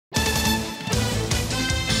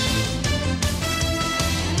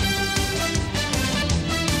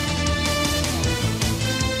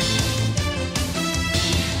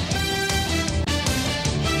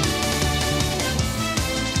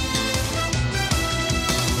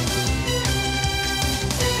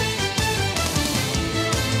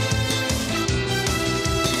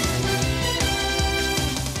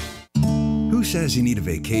says you need a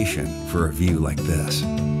vacation for a view like this?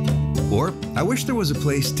 Or, I wish there was a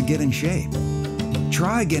place to get in shape.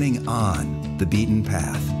 Try getting on the beaten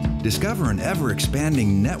path. Discover an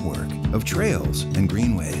ever-expanding network of trails and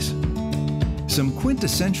greenways. Some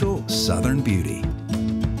quintessential Southern beauty.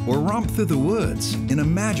 Or romp through the woods in a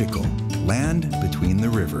magical land between the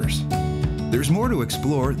rivers. There's more to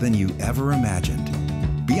explore than you ever imagined.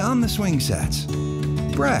 Beyond the swing sets.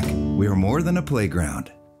 Breck, we are more than a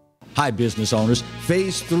playground. Hi, business owners.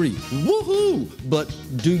 Phase 3. Woohoo! But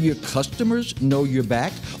do your customers know you're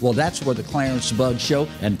back? Well, that's where the Clarence Bugg Show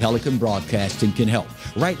and Pelican Broadcasting can help.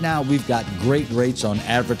 Right now, we've got great rates on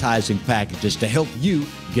advertising packages to help you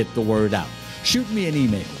get the word out. Shoot me an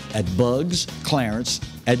email at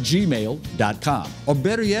bugsclarence@gmail.com. Or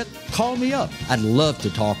better yet, call me up. I'd love to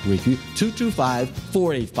talk with you.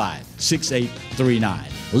 225-485-6839.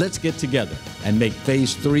 Let's get together and make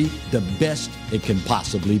Phase 3 the best it can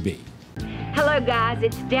possibly be. Hello guys,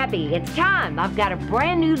 it's Debbie. It's time. I've got a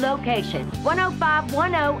brand new location.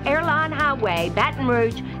 10510 Airline Highway, Baton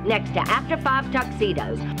Rouge, next to After 5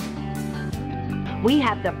 Tuxedos. We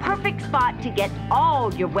have the perfect spot to get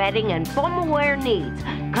all your wedding and formal wear needs.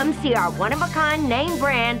 Come see our one-of-a-kind name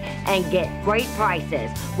brand and get great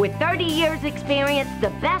prices. With 30 years experience,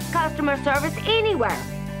 the best customer service anywhere.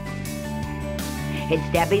 It's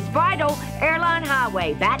Debbie's Bridal, Airline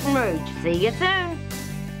Highway, Baton Rouge. See you soon.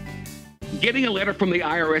 Getting a letter from the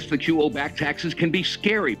IRS that you owe back taxes can be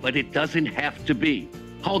scary, but it doesn't have to be.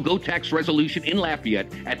 Call Go Tax Resolution in Lafayette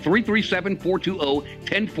at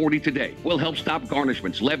 337-420-1040 today. We'll help stop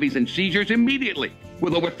garnishments, levies, and seizures immediately.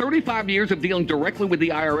 With over 35 years of dealing directly with the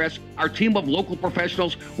IRS, our team of local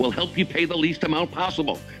professionals will help you pay the least amount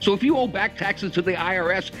possible. So if you owe back taxes to the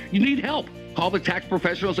IRS, you need help. Call the tax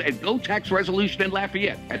professionals at Go Tax Resolution in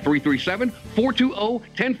Lafayette at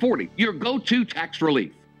 337-420-1040. Your go-to tax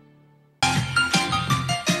relief.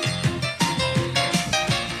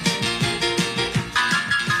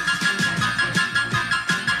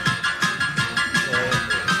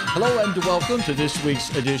 Hello and welcome to this week's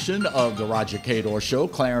edition of the Roger Cador Show.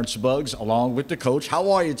 Clarence Buggs along with the coach.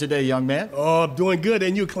 How are you today, young man? Oh, I'm doing good.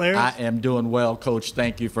 And you, Clarence? I am doing well, Coach.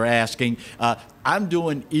 Thank you for asking. I'm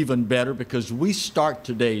doing even better because we start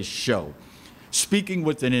today's show speaking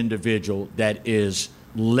with an individual that is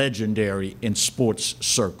legendary in sports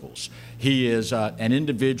circles. He is an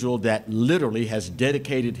individual that literally has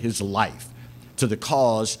dedicated his life to the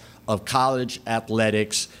cause of college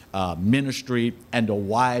athletics, ministry, and a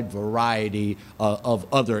wide variety of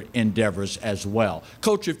other endeavors as well.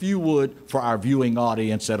 Coach, if you would, for our viewing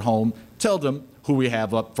audience at home, tell them who we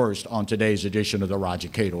have up first on today's edition of the Roger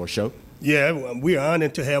Cador Show. Yeah, we're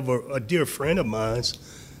honored to have a dear friend of mine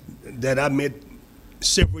that I met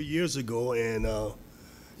several years ago. And,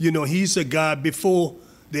 you know, he's a guy before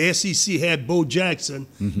the SEC had Bo Jackson.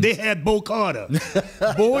 Mm-hmm. They had Bo Carter.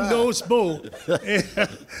 Bo knows Bo.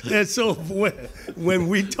 And so when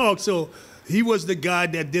we talk, so he was the guy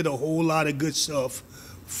that did a whole lot of good stuff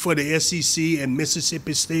for the SEC and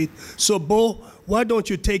Mississippi State. So, Bo, why don't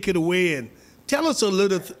you take it away and tell us a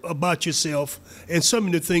little about yourself and some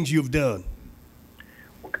of the things you've done.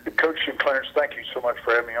 Well, Coach and Clarence, thank you so much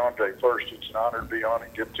for having me on today. First, it's an honor to be on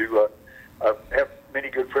and get to have many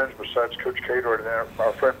good friends besides Coach Cador and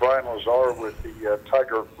our friend Brian Lazar with the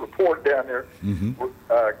Tiger Report down there. Mm-hmm.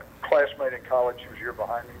 Classmate in college, he was a year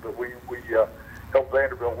behind me, but we helped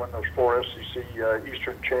Vanderbilt win those 4 SEC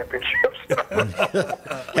Eastern Championships.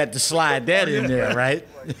 Had to slide that in there, right?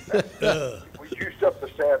 We juiced up the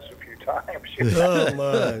stats a few times. Oh,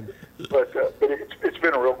 man. But it's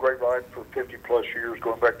been a real great ride for 50-plus years,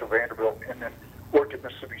 going back to Vanderbilt, and then worked at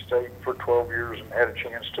Mississippi State for 12 years and had a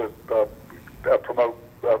chance to promote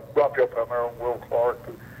Raphael Palmeiro and Will Clark,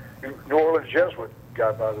 New Orleans Jesuit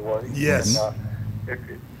guy, by the way. Yes.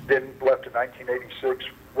 And, then left in 1986,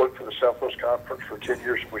 worked for the Southwest Conference for 10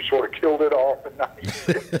 years, and we sort of killed it off in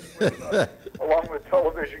 96 along with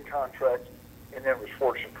television contracts, and then was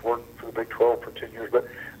fortunate to work for the Big 12 for 10 years. But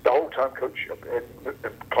the whole time, Coach and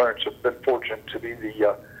Clarence have been fortunate to be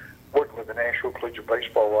the working with the National Collegiate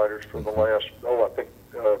Baseball writers for the last,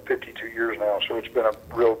 52 years now. So it's been a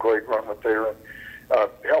real great run with there, and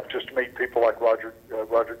helped us to meet people like Roger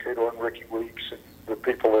Cador and Ricky Weeks, and the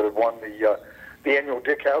people that have won the annual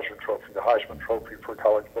Dick Hauser Trophy, the Heisman Trophy for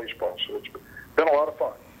college baseball. So it's been a lot of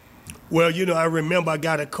fun. Well, you know, I remember I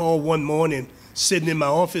got a call one morning sitting in my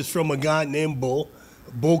office from a guy named Bo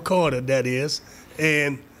Carter, that is,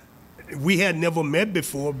 and we had never met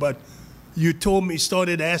before, but you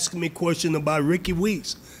started asking me questions about Ricky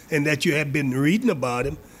Weeks and that you had been reading about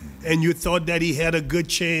him, and you thought that he had a good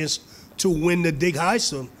chance to win the Dick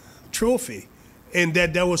Hauser Trophy, and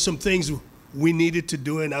that there were some things we needed to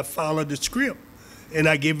do it, and I followed the script. And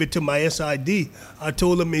I gave it to my SID. I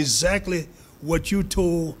told him exactly what you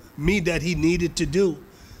told me that he needed to do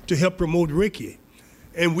to help promote Ricky.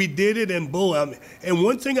 And we did it, and and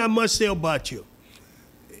one thing I must say about you,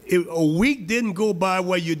 a week didn't go by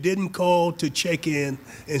where you didn't call to check in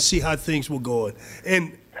and see how things were going.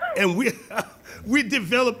 And we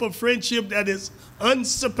developed a friendship that is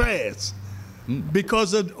unsurpassed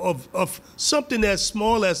because of something as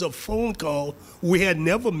small as a phone call. We had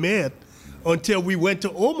never met until we went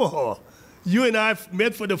to Omaha. You and I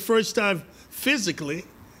met for the first time physically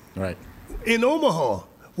in Omaha,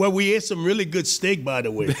 where we ate some really good steak, by the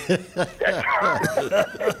way.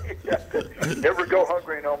 Never go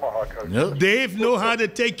hungry in Omaha, Coach. Nope. Dave know how to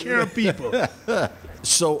take care of people.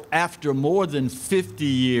 So after more than 50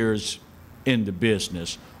 years in the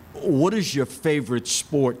business, what is your favorite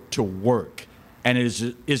sport to work? And is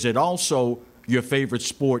it also your favorite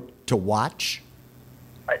sport to watch?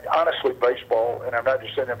 Honestly, baseball, and I'm not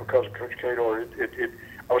just saying that because of Coach Cador.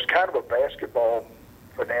 I was kind of a basketball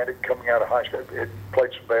fanatic coming out of high school. I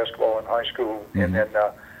played some basketball in high school, and then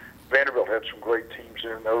Vanderbilt had some great teams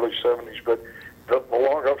there in the early 70s. But the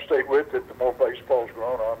longer I've stayed with it, the more baseball's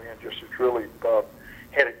grown on me, and just it's really the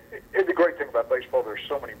great thing about baseball, there's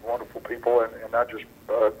so many wonderful people, and not just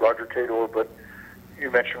Roger Cador, but you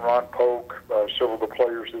mentioned Ron Polk, several of the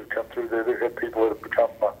players that have come through there. They've had people that have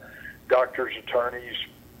become doctors, attorneys,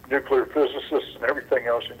 nuclear physicists, and everything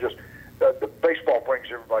else, and just the baseball brings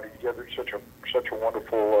everybody together. It's such a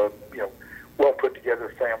wonderful, well put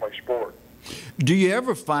together family sport. Do you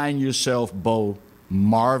ever find yourself, Bo,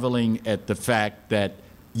 marveling at the fact that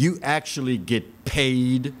you actually get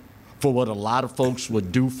paid for what a lot of folks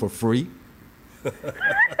would do for free?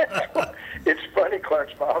 It's funny,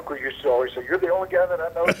 Clarence. My uncle used to always say, "You're the only guy that I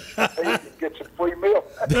know that gets a free meal."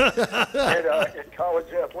 And in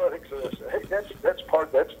college athletics, hey, that's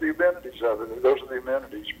the amenities of it. Those are the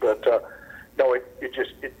amenities. But no,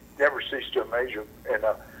 it never ceased to amaze you. And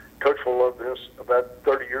Coach will love this. About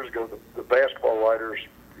 30 years ago, the basketball writers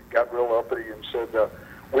got real uppity and said,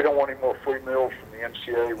 "We don't want any more free meals from the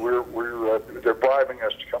NCAA. They're bribing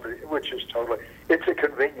us to come to," which is it's a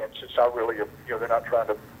convenience. It's not really they're not trying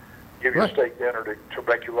to give you a steak dinner to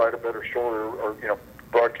make you write a better story or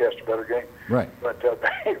broadcast a better game. Right. But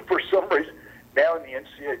for some reason, now in the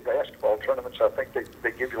NCAA basketball tournaments, I think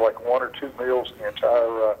they give you like 1 or 2 meals in the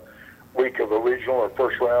entire week of a regional or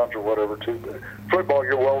first rounds or whatever. Too. But football,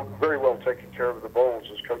 you're very well taken care of the bowls,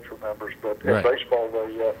 as Coach remembers. But in baseball,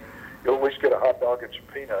 you'll at least get a hot dog and some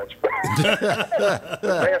peanuts.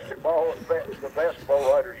 the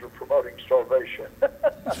basketball writers are promoting starvation.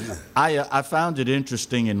 I found it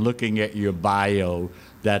interesting in looking at your bio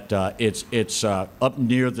that it's up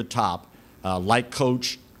near the top. Like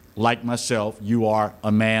Coach, like myself, you are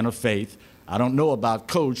a man of faith. I don't know about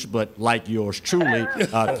Coach, but like yours truly,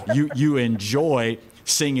 you enjoy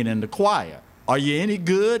singing in the choir. Are you any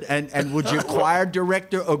good? And would your choir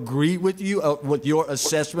director agree with you with your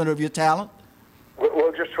assessment of your talent?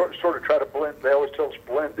 Well, just sort of try to blend. They always tell us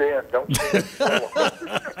blend in, don't sing solo.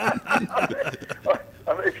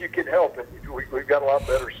 If you can help it. We've got a lot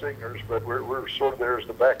better singers, but we're sort of there as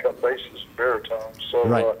the backup basses and baritones.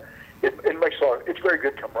 So it makes a lot. It's very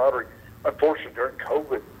good camaraderie. Unfortunately, during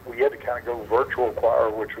COVID, we had to kind of go virtual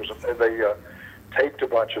choir, which was they taped a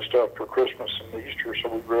bunch of stuff for Christmas and Easter, so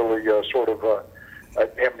we really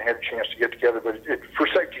haven't had a chance to get together. But for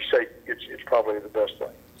safety's sake, it's probably the best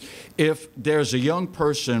thing. If there's a young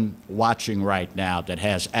person watching right now that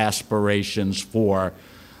has aspirations for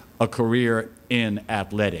a career in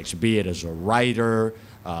athletics, be it as a writer,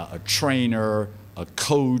 a trainer, a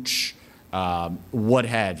coach, what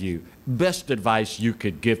have you, best advice you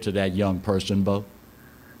could give to that young person, Bo?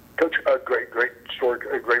 Coach, great story,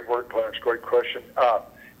 great work, Clarence, great question.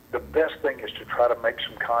 The best thing is to try to make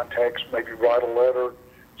some contacts, maybe write a letter,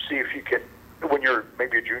 see if you can, when you're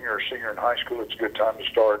maybe a junior or senior in high school, it's a good time to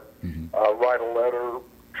start. Write a letter,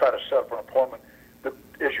 try to set up an appointment.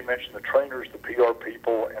 As you mentioned, the trainers, the PR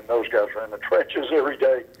people, and those guys are in the trenches every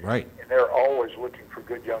day. Right. And they're always looking for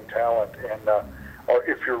good young talent. And or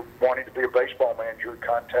if you're wanting to be a baseball manager,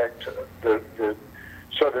 contact the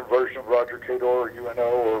southern version of Roger Cador or UNO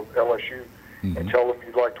or LSU and tell them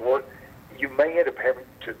you'd like to work. You may end up having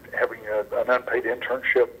an unpaid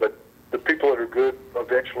internship, but the people that are good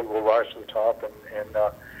eventually will rise to the top and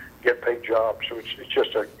get paid jobs. So it's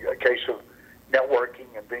just a case of networking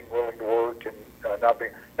and being willing to work and not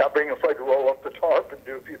being afraid to roll up the tarp and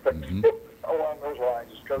do a few things along those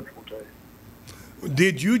lines, as Coach will tell you.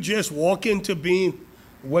 Did you just walk into being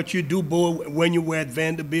what you do, Bo, when you were at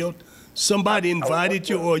Vanderbilt? Somebody invited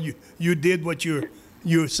you, or you did what you're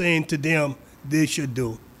you're saying to them they should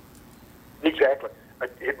do. Exactly. I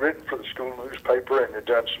had written for the school newspaper and had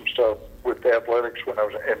done some stuff with athletics when I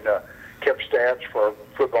was and kept stats for our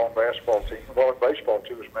football and basketball team. Well, and baseball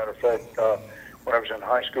too, as a matter of fact, when I was in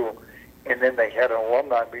high school. And then they had an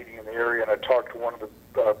alumni meeting in the area, and I talked to one of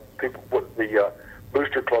the people, the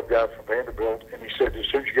booster club guy from Vanderbilt, and he said, as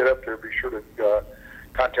soon as you get up there, be sure to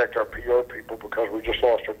contact our PR people because we just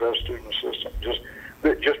lost our best student assistant.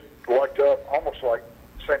 Just lucked up, almost like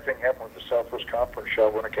the same thing happened with the Southwest Conference show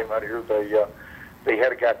when I came out here. They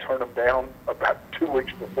had a guy turn them down about 2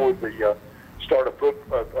 weeks before the start of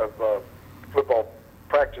football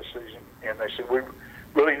practice season, and they said, we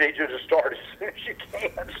really need you to start as soon as you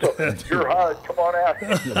can. So you're hired. Come on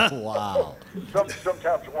out. Wow.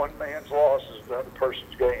 Sometimes one man's loss is the other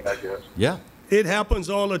person's gain, I guess. Yeah. It happens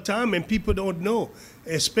all the time, and people don't know.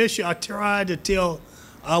 Especially, I try to tell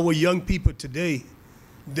our young people today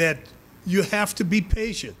that you have to be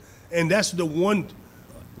patient. And that's the one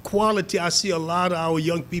quality I see a lot of our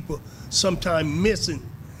young people sometimes missing,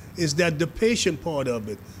 is that the patient part of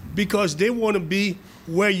it. Because they want to be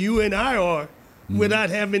where you and I are without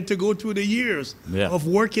having to go through the years of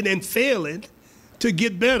working and failing to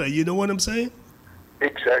get better. You know what I'm saying?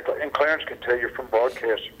 Exactly. And Clarence can tell you from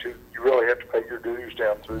broadcasting, too, you really have to pay your dues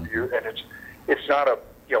down through the year. And it's not a,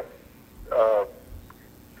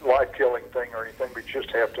 life-killing thing or anything, but you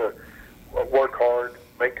just have to work hard,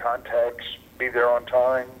 make contacts, be there on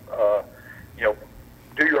time,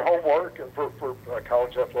 do your homework for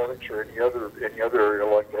college athletics or any other area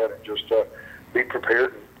like that, and just be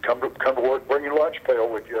prepared and come to work, bring your lunch pail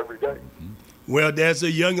with you every day. Well, there's a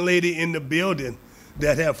young lady in the building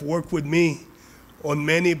that have worked with me on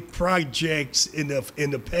many projects in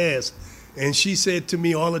the past, and she said to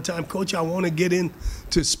me all the time, Coach, I want to get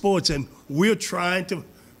into sports, and we're trying to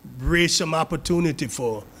raise some opportunity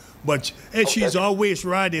for her. And she's always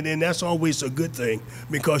riding, and that's always a good thing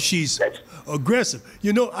because she's aggressive.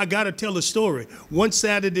 I got to tell a story. One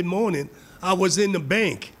Saturday morning, I was in the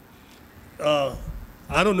bank.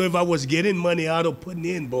 I don't know if I was getting money out or putting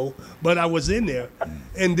in, Bo, but I was in there.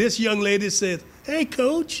 And this young lady said, hey,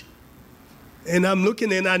 Coach. And I'm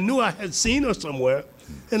looking, and I knew I had seen her somewhere.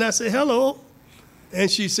 And I said, hello.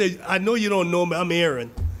 And she said, I know you don't know me. I'm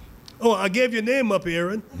Aaron. Oh, I gave your name up,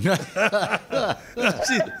 Aaron.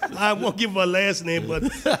 I won't give her last name,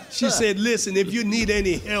 but she said, listen, if you need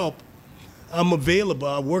any help, I'm available.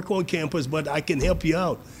 I work on campus, but I can help you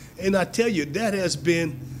out. And I tell you,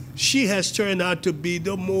 she has turned out to be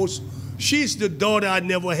she's the daughter I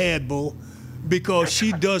never had, Bo, because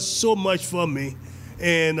she does so much for me.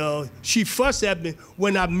 And she fusses at me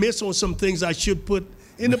when I miss on some things I should put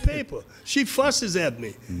in the paper. She fusses at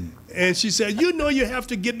me. And she said, you have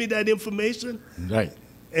to give me that information. Right.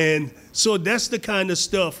 And so that's the kind of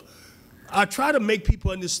stuff I try to make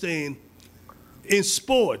people understand. In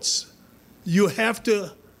sports, you have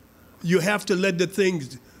to let the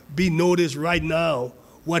things be noticed right now,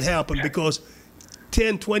 what happened, because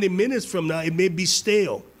 10, 20 minutes from now, it may be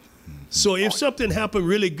stale. So if something happened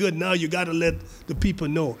really good now, you got to let the people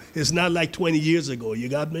know. It's not like 20 years ago. You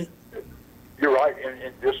got me? You're right.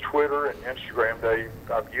 In this Twitter and Instagram day,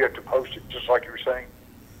 you have to post it, just like you were saying.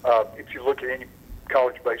 If you look at any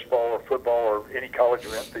college baseball or football or any college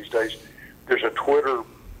event these days, there's a Twitter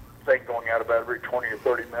thing going out about every 20 or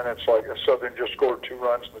 30 minutes, like a Southern just scored 2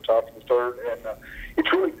 runs in the top of the third. And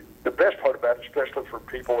it's really the best part about it, especially for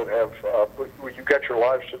people that have, you've got your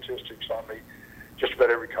live statistics on just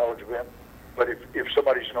about every college event. But if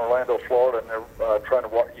somebody's in Orlando, Florida, and they're trying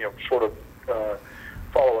to sort of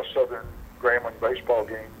follow a Southern Grambling baseball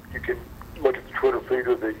game, you can look at the Twitter feed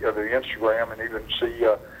or the Instagram and even see,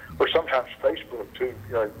 or sometimes Facebook too.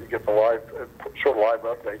 You get the live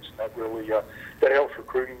updates, and that really that helps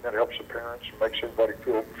recruiting, that helps the parents, and makes everybody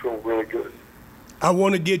feel really good. I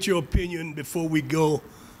want to get your opinion before we go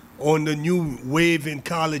on the new wave in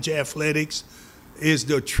college athletics, is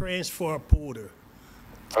the transfer portal.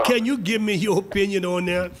 Can you give me your opinion on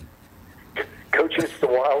that? Coach, it's the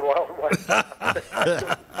wild, wild west.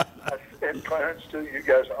 And Clarence, too, you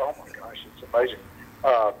guys, oh my gosh, it's amazing.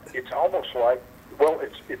 It's almost like,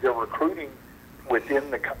 they're recruiting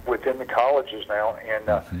within the colleges now, and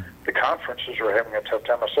the conferences are having a tough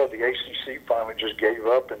time. I saw the ACC finally just gave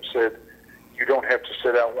up and said, you don't have to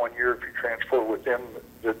sit out 1 year if you transfer within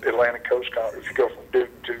the Atlantic Coast Conference. If you go from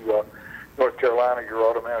Duke to North Carolina, you're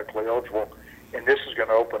automatically eligible. And this is going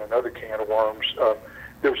to open another can of worms.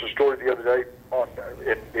 There was a story the other day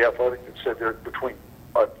in The Athletic that said there between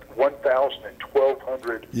 1,000 and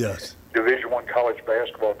 1,200 Division I college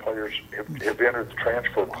basketball players have entered the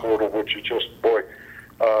transfer portal, which is just, boy,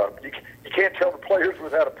 you can't tell the players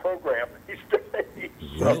without a program these days.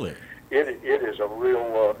 Really? It is a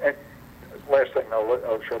real. And last thing,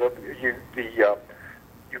 I'll shut up.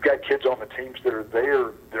 You've got kids on the teams that are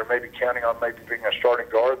there. They're maybe counting on maybe being a starting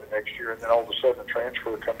guard the next year, and then all of a sudden a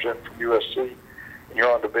transfer comes in from USC, and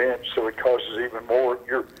you're on the bench, so it causes even more.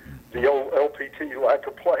 The old LPT, lack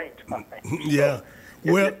of playing time. Yeah.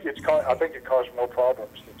 So well, I think it causes more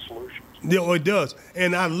problems than solutions. Yeah, it does.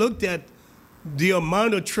 And I looked at the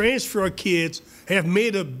amount of transfer kids have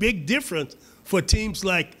made a big difference for teams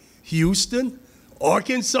like Houston,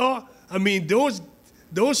 Arkansas. I mean, those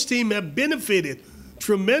teams have benefited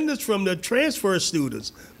tremendous from the transfer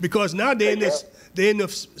students because now they're in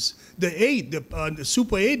the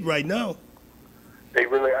Super 8 right now. They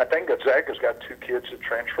really, I think Gonzaga's got 2 kids that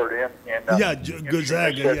transferred in. And,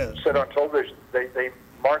 Gonzaga, said on television,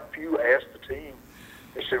 Mark Pugh asked the team,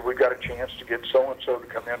 they said, we've got a chance to get so-and-so to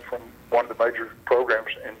come in from one of the major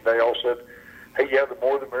programs. And they all said, hey, yeah, the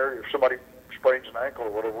more the merrier. If somebody sprains an ankle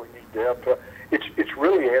or whatever, we need depth. It's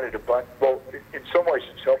really added a bunch. Well, in some ways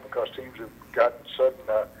it's helped because teams have gotten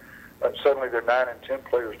suddenly they're 9 and 10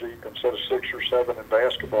 players deep instead of 6 or 7 in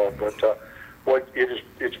basketball. But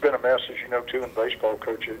it's been a mess, as you know, too, in baseball,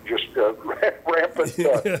 Coach. It just rampant.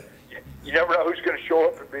 You never know who's going to show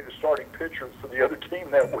up and be the starting pitcher for the other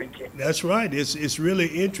team that weekend. That's right. It's really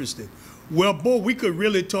interesting. Well, boy, we could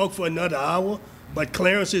really talk for another hour, but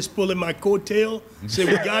Clarence is pulling my coattail, said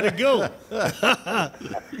we got to go.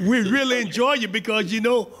 We really enjoy you because,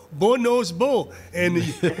 Bo knows Bo, and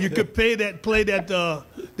you could play that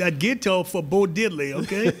guitar for Bo Diddley,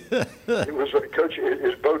 okay? It was, Coach,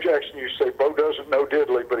 is Bo Jackson used to say, Bo doesn't know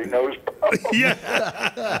Diddley, but he knows Bo. Yeah.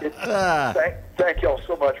 Thank y'all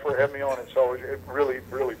so much for having me on. It's always really,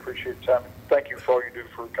 really appreciate the time. Thank you for all you do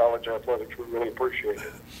for college athletics. We really appreciate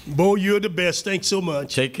it. Bo, you're the best. Thanks so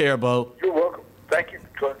much. Take care, Bo. You're welcome. Thank you,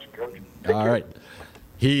 Coach. All right.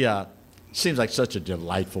 He seems like such a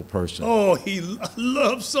delightful person. Oh, he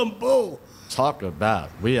loves some Bo. Talk about.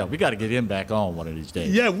 We got to get him back on one of these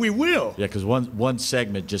days. Yeah, we will. Yeah, because one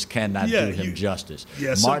segment just cannot do him justice.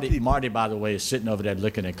 Yeah, Marty, by the way, is sitting over there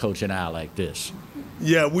looking at Coach and I like this.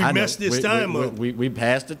 Yeah, we messed this time up. We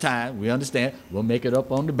passed the time. We understand. We'll make it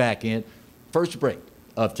up on the back end. First break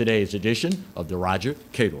of today's edition of the Roger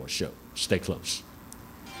Cador Show. Stay close.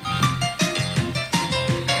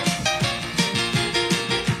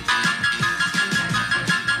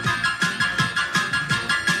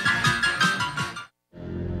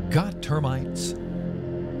 Got termites?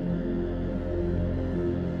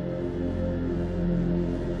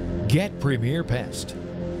 Get Premier Pest.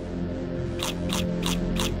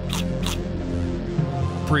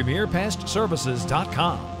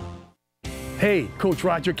 PremierPestServices.com. Hey, Coach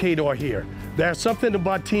Roger Cador here. There's something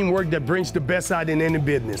about teamwork that brings the best out in any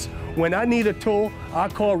business. When I need a tow, I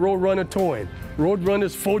call Roadrunner Towing.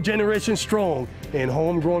 Roadrunner's 4 generations strong and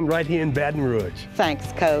homegrown right here in Baton Rouge.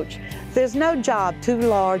 Thanks, Coach. There's no job too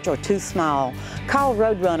large or too small. Call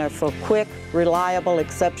Roadrunner for quick, reliable,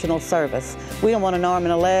 exceptional service. We don't want an arm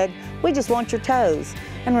and a leg. We just want your toes.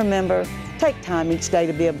 And remember, take time each day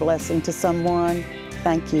to be a blessing to someone.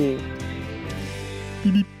 Thank you.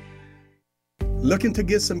 Looking to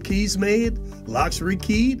get some keys made, locks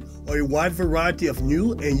rekeyed, or a wide variety of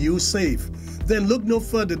new and used safe? Then look no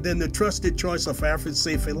further than the trusted choice of Alfred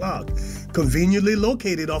Safe & Lock. Conveniently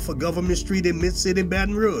located off of Government Street in Mid-City,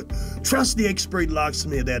 Baton Rouge. Trust the expert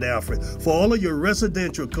locksmith at Alfred for all of your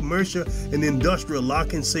residential, commercial, and industrial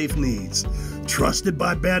lock and safe needs. Trusted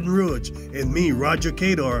by Baton Rouge and me, Roger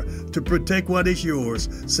Cador, to protect what is yours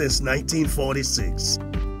since 1946.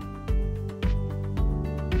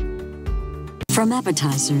 From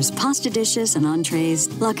appetizers, pasta dishes, and entrees,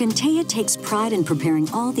 La Contea takes pride in preparing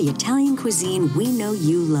all the Italian cuisine we know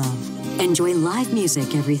you love. Enjoy live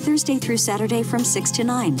music every Thursday through Saturday from 6 to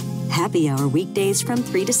 9, happy hour weekdays from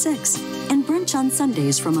 3 to 6, and brunch on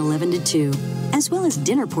Sundays from 11 to 2, as well as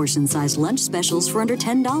dinner portion-sized lunch specials for under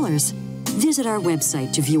 $10. Visit our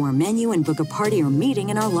website to view our menu and book a party or meeting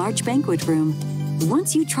in our large banquet room.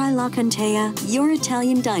 Once you try La Contea, your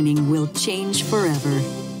Italian dining will change forever.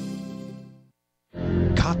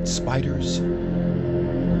 Caught spiders?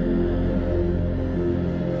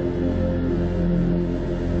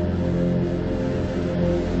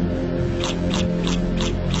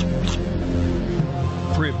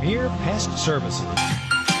 Premier Pest Services.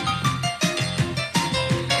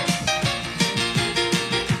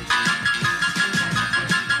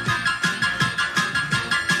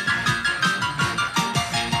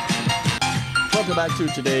 Welcome back to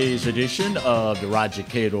today's edition of the Roger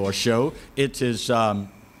Cador Show. It is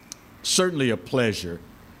certainly a pleasure,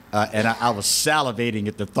 and I was salivating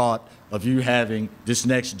at the thought of you having this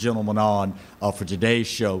next gentleman on for today's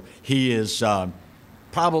show. He is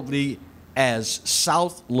probably as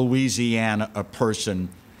South Louisiana a person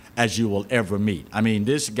as you will ever meet. I mean,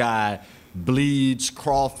 this guy bleeds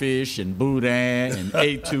crawfish and boudin and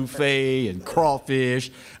etouffee and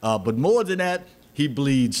crawfish, but more than that, he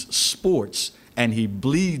bleeds sports, and he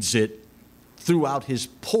bleeds it throughout his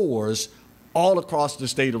pores all across the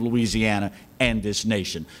state of Louisiana and this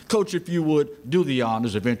nation. Coach, if you would do the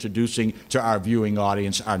honors of introducing to our viewing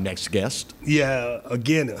audience our next guest. Yeah,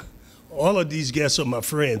 again, all of these guests are my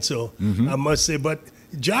friends, so I must say, but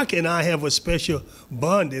Jacques and I have a special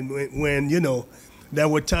bond, and when you know, there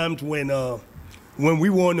were times when we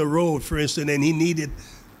were on the road, for instance, and he needed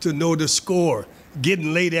to know the score,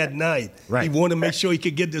 getting late at night. Right. He wanted to make sure he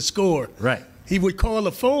could get the score. Right. He would call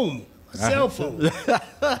a phone, a cell phone,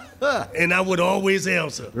 and I would always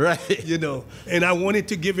answer. Right. You know, and I wanted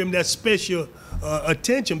to give him that special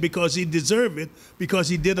attention because he deserved it, because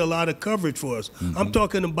he did a lot of coverage for us. I'm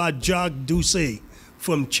talking about Jacques Doucet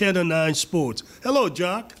from Channel 9 Sports. Hello,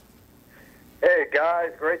 Jacques. Hey,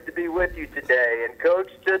 guys, great to be with you today. And, Coach,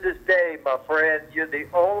 to this day, my friend, you're the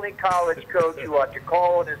only college coach who ought to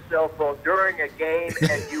call on his cell phone during a game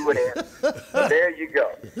and you would answer. There you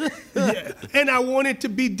go. Yeah. And I wanted to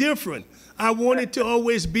be different. I wanted to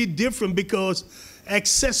always be different because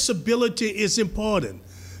accessibility is important.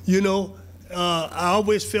 You know, I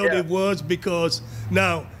always felt it was, because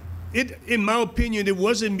now, in my opinion, it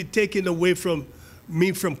wasn't taken away from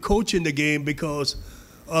me from coaching the game, because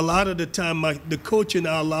a lot of the time, the coaching,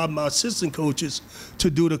 I allowed my assistant coaches to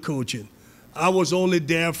do the coaching. I was only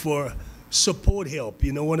there for support help.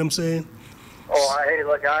 You know what I'm saying? Oh, hey,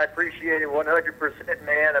 look, I appreciate it 100%,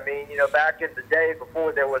 man. I mean, you know, back in the day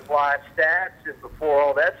before there was live stats and before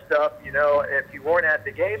all that stuff, you know, if you weren't at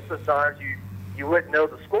the game sometimes, you wouldn't know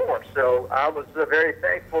the score. So I was very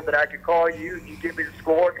thankful that I could call you. You give me the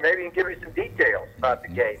score, maybe you can give me some details about the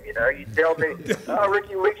game. You know, you tell me,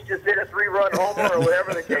 Ricky Weeks just hit a 3-run homer or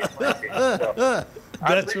whatever the case might be. So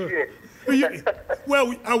I appreciate it.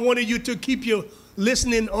 Well, I wanted you to keep your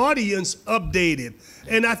listening audience updated.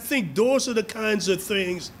 And I think those are the kinds of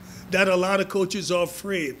things that a lot of coaches are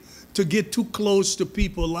afraid to get too close to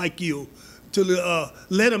people like you, to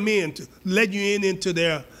let them in, to let you into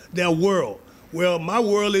their world. Well, my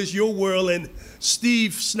world is your world and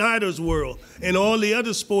Steve Snyder's world and all the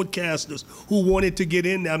other sportcasters who wanted to get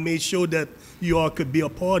in there. I made sure that you all could be a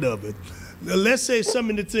part of it. Now, let's say some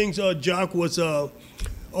of the things, Jacques, was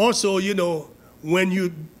also, you know, when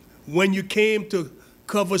you came to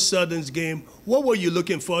cover Southern's game, what were you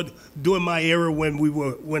looking for during my era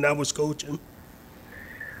when I was coaching?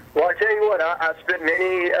 Well, I tell you what, I spent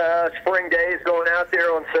many spring days going out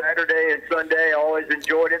there on Saturday and Sunday. I always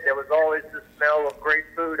enjoyed it. There was always the smell of great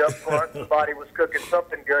food up front. Somebody was cooking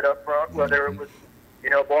something good up front, whether it was, you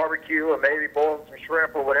know, barbecue or maybe boiling some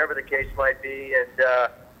shrimp or whatever the case might be. And,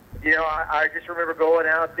 you know, I just remember going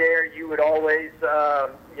out there. You would always,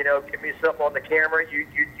 you know, give me something on the camera. You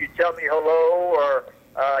tell me hello, or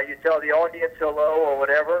you tell the audience hello or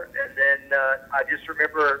whatever. And then I just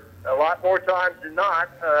remember a lot more times than not,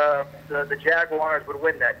 the Jaguars would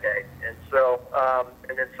win that day. And so,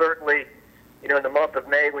 and then certainly, you know, in the month of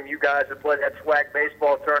May when you guys had played that SWAC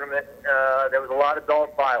baseball tournament, there was a lot of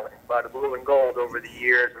dogpiling by the blue and gold over the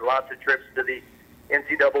years, and lots of trips to the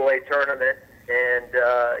NCAA tournament.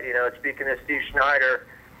 And, you know, speaking of Steve Schneider,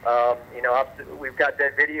 you know, we've got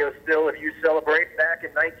that video still of you celebrating back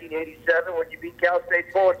in 1987 when you beat Cal State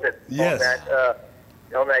Fullerton. Yes.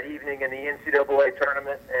 On that evening in the NCAA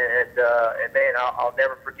tournament, and man, I'll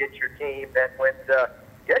never forget your team that went.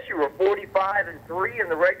 Guess you were 45-3 in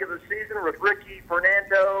the regular season with Ricky,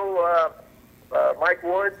 Fernando, Mike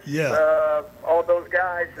Woods, all those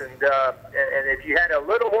guys, and if you had a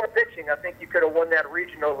little more pitching, I think you could have won that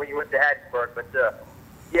regional when you went to Hattiesburg. But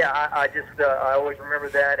yeah, I always remember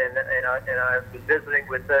that, and I was visiting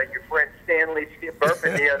with your friend Stanley Skip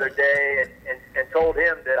Burpin the other day, and told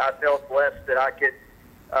him that I felt blessed that I could.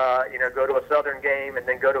 You know, go to a Southern game and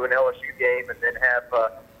then go to an LSU game and then have,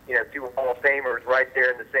 you know, 2 Hall of Famers right there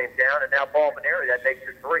in the same town. And now Baldwin area, that makes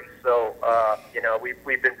it 3. So, you know,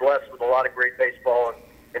 we've been blessed with a lot of great baseball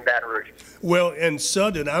in Baton Rouge. Well, and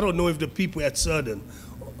Southern, I don't know if the people at Southern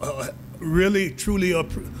really, truly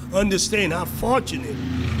understand how fortunate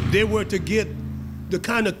they were to get the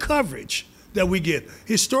kind of coverage that we get.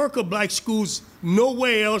 Historical black schools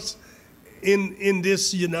nowhere else in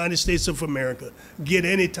this United States of America get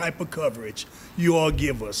any type of coverage you all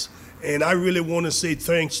give us. And I really want to say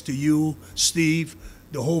thanks to you, Steve,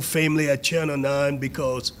 the whole family at Channel 9,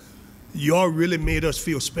 because you all really made us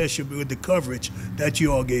feel special with the coverage that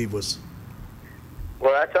you all gave us.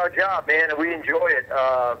 Well, that's our job, man, and we enjoy it.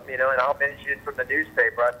 You know, and I'll mention it from the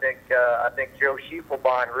newspaper. I think Joe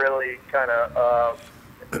Schiefelbein really kind of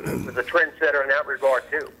was a trendsetter in that regard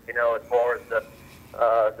too. You know, as far as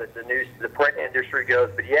the news, the print industry goes.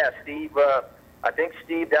 But yeah, Steve. I think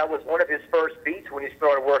Steve, that was one of his first beats when he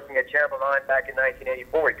started working at Channel 9 back in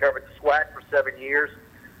 1984. He covered the SWAC for 7 years.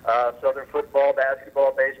 Southern football,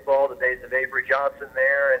 basketball, baseball, the days of Avery Johnson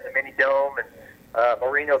there, and the Mini Dome, and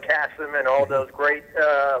Marino Cassim, and all those great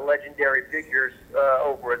legendary figures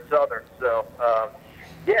over at Southern. So,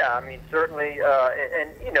 yeah, I mean, certainly, and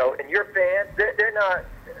you know, and your fans,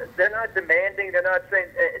 they're not demanding. They're not saying.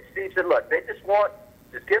 Steve said, look, they just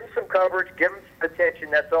give them some coverage, give them some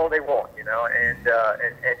attention. That's all they want, you know. And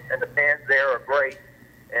the fans there are great.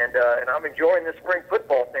 And I'm enjoying the spring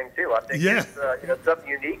football thing too. I think it's you know, something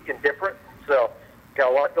unique and different. So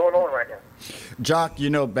got a lot going on right now. Jacques, you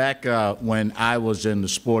know, back when I was in the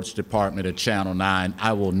sports department at Channel 9,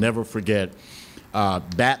 I will never forget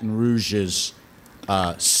Baton Rouge's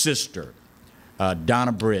sister,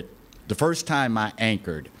 Donna Britt. The first time I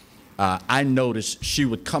anchored, I noticed she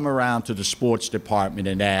would come around to the sports department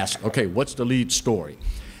and ask, okay, what's the lead story?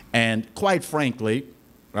 And quite frankly,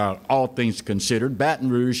 all things considered, Baton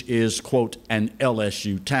Rouge is, quote, an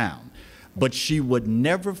LSU town. But she would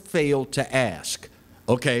never fail to ask,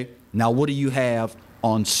 okay, now what do you have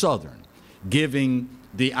on Southern? Giving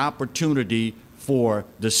the opportunity for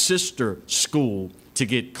the sister school to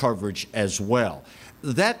get coverage as well.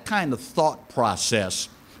 That kind of thought process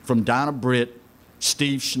from Donna Britt,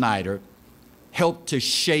 Steve Schneider, helped to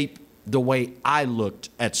shape the way I looked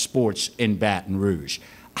at sports in Baton Rouge.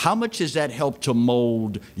 How much has that helped to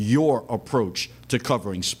mold your approach to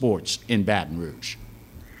covering sports in Baton Rouge?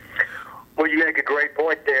 Well, you make a great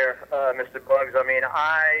point there, Mr. Bugs. I mean,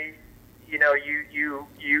 you know,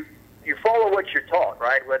 you follow what you're taught,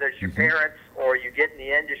 right? Whether it's your parents or you get in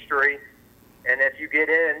the industry. And if you get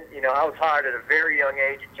in, you know, I was hired at a very young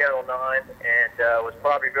age at Channel 9 and was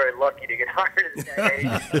probably very lucky to get hired at that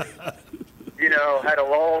age. You know, had a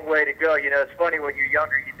long way to go. You know, it's funny when you're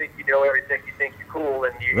younger, you think you know everything, you think you're cool,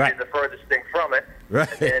 and you're the furthest thing from it.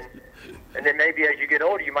 Right. And then maybe as you get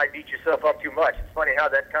older, you might beat yourself up too much. It's funny how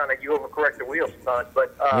that kind of, you overcorrect the wheel sometimes.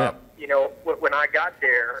 But, you know, when I got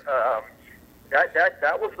there,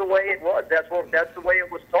 that was the way it was. That's the way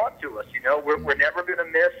it was taught to us. You know, we're never going to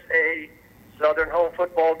miss a Southern home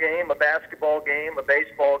football game, a basketball game, a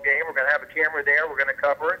baseball game. We're going to have a camera there. We're going to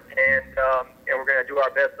cover it, and we're going to do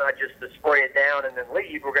our best not just to spray it down and then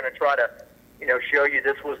leave. We're going to try to, you know, show you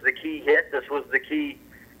this was the key hit, this was the key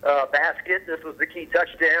basket, this was the key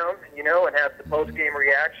touchdown, you know, and have the post-game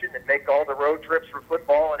reaction and make all the road trips for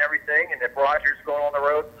football and everything. And if Roger's going on the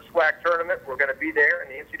road to the SWAC tournament, we're going to be there. In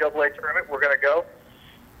the NCAA tournament, we're going to go.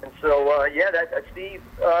 And so, Steve,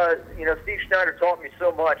 you know, Steve Schneider taught me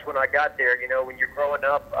so much when I got there. You know, when you're growing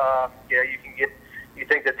up, you know, you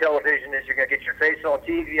think that television is you're going to get your face on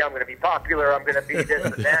TV. I'm going to be popular. I'm going to be this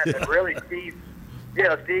and that. And really,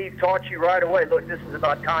 Steve taught you right away. Look, this is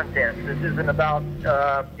about content. This isn't about,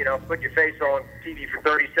 you know, put your face on TV for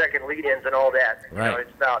 30-second lead-ins and all that. Right. You know,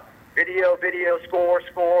 it's about video, score,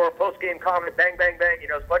 post-game comment, bang, bang, bang. You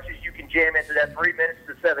know, as much as you can jam into that 3 minutes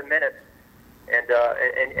to 7 minutes. And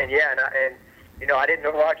you know, I didn't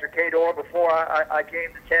know Roger Cador before I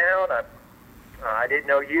came to town. I didn't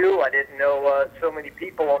know you. I didn't know so many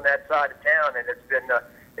people on that side of town, and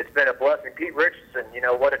it's been a blessing. Pete Richardson, you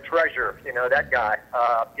know, what a treasure. You know, that guy.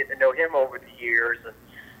 Getting to know him over the years,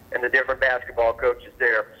 and the different basketball coaches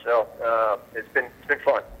there. So it's been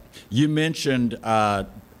fun. You mentioned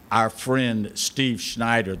our friend Steve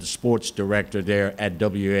Schneider, the sports director there at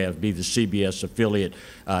WAFB, the CBS affiliate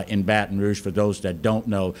in Baton Rouge, for those that don't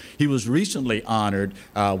know. He was recently honored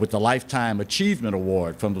with the Lifetime Achievement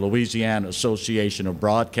Award from the Louisiana Association of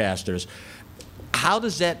Broadcasters. How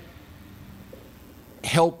does that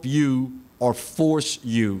help you or force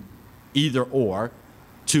you, either or,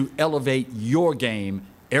 to elevate your game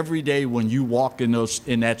every day when you walk in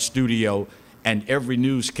that studio and every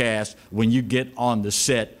newscast when you get on the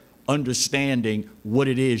set, understanding what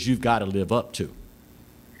it is you've got to live up to?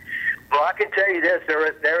 Well, I can tell you this,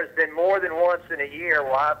 there has been more than once in a year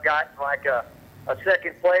where I've gotten like a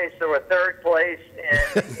second place or a third place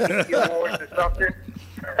in awards or something.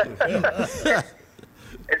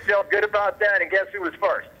 It felt good about that, and guess who was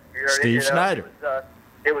first? Steve Schneider.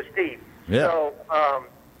 It was Steve. Yeah.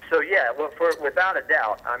 So yeah, well, without a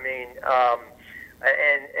doubt. I mean,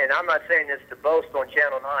 and I'm not saying this to boast on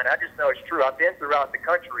Channel 9. I just know it's true. I've been throughout the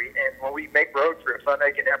country, and when we make road trips, I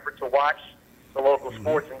make an effort to watch the local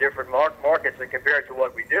sports in different markets and compare it to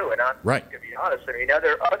what we do. And I'm going to be honest. I mean,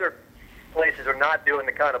 other places are not doing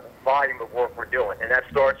the kind of volume of work we're doing, and that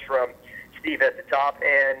starts from Steve at the top,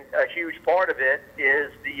 and a huge part of it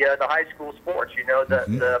is the high school sports. You know,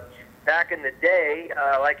 the back in the day,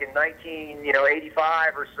 like in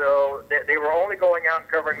 1985 or so, they were only going out and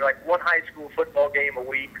covering like one high school football game a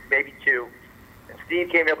week, maybe two. And Steve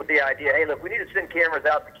came up with the idea, hey, look, we need to send cameras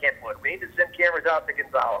out to Kentwood. We need to send cameras out to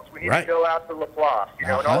Gonzales. We need to go out to LaPlace, you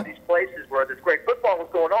know, and all these places where this great football was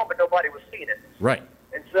going on, but nobody was seeing it. Right.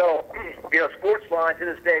 And so, you know, Sportsline to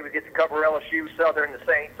this day, we get to cover LSU, Southern, the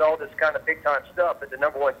Saints, all this kind of big-time stuff. But the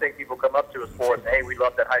number one thing people come up to us for is, hey, we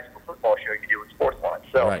love that high school football show you do with Sportsline.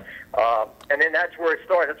 So, and then that's where it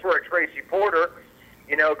starts. That's where Tracy Porter,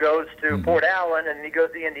 you know, goes to Port Allen, and he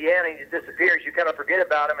goes to Indiana, and he disappears. You kind of forget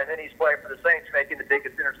about him, and then he's playing for the Saints, making the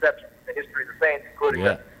biggest interception in the history of the Saints, including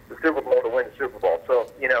the Super Bowl to win the Super Bowl.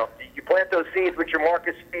 So, you know, you plant those seeds with your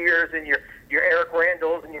Marcus Spears and your Eric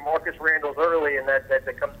Randalls and your Marcus Randalls early, and that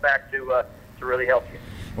comes back to really help you.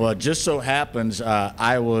 Well, it just so happens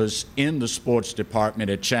I was in the sports department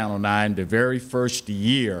at Channel 9 the very first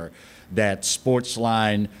year that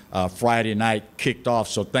Sportsline Friday night kicked off.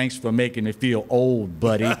 So thanks for making me feel old,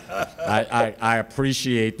 buddy. I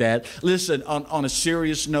appreciate that. Listen, on a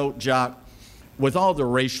serious note, Jacques, with all the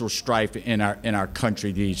racial strife in our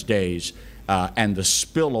country these days, and the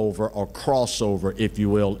spillover or crossover, if you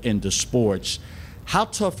will, into sports, how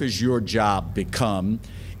tough has your job become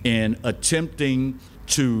in attempting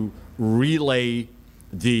to relay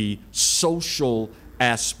the social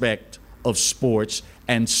aspect of sports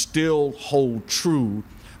and still hold true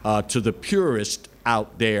to the purists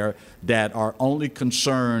out there that are only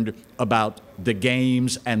concerned about the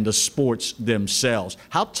games and the sports themselves?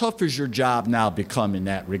 How tough has your job now become in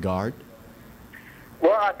that regard?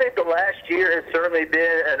 Well, I think the last year has certainly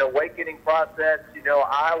been an awakening process. You know,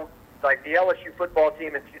 like the LSU football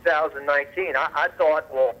team in 2019, I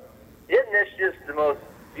thought, well, isn't this just the most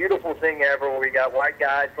beautiful thing ever where we got white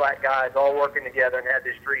guys, black guys all working together and had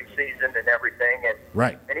this dream season and everything. And,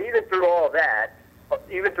 and even through all that,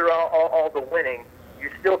 even through all the winning, you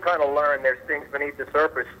still kind of learn there's things beneath the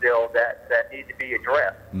surface still that need to be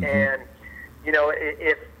addressed. And, you know,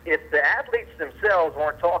 if the athletes themselves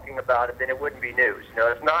weren't talking about it, then it wouldn't be news. You know,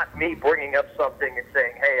 it's not me bringing up something and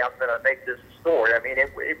saying, hey, I'm going to make this a story. I mean,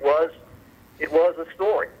 it was a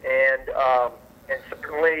story. And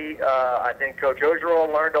certainly, I think Coach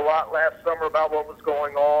Ogeron learned a lot last summer about what was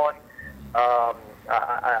going on.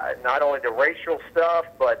 Not only the racial stuff,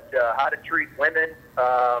 but how to treat women.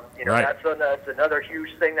 You know, that's another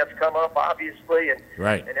huge thing that's come up, obviously. And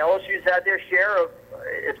LSU's had their share of.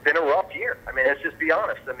 It's been a rough year. I mean, let's just be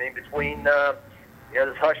honest. I mean, between you know,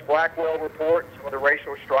 this Hush Blackwell report, some of the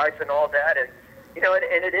racial strife and all that, and you know, and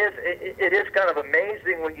it is kind of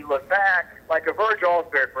amazing when you look back. Like a Verge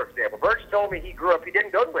Alsberg, for example. Verge told me he grew up. He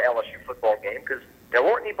didn't go to an LSU football game because there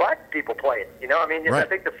weren't any black people playing. You know, I mean, I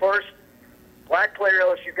think the first black player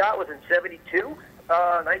LSU got was in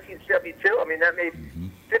 1972. I mean, that made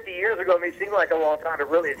 50 years ago may seem like a long time, but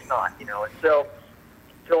really it's not. You know, and so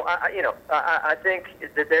I think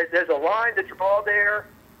that there's a line to draw there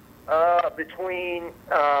between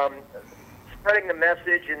spreading the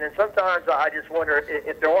message, and then sometimes I just wonder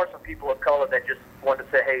if there are some people of color that just want to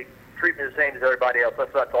say, hey, treat me the same as everybody else.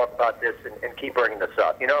 Let's not talk about this and keep bringing this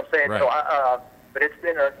up. You know what I'm saying? Right. So, but it's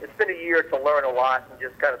been a year to learn a lot and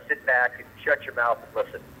just kind of sit back and shut your mouth and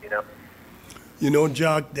listen. You know. You know,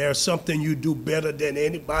 Jacques, there's something you do better than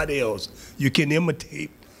anybody else. You can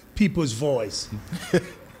imitate people's voice.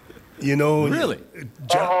 You know. Really?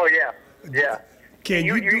 Oh yeah.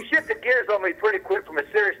 You shifted gears on me pretty quick from a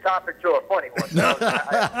serious topic to a funny one. So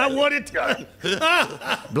I wanted to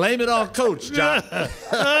blame it on Coach, John.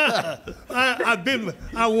 I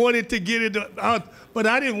wanted to get it out, but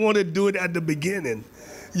I didn't want to do it at the beginning.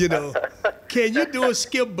 You know, can you do a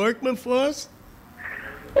Skip Berkman for us?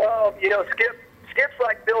 Well, you know, Skip's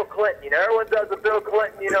like Bill Clinton. You know, everyone does a Bill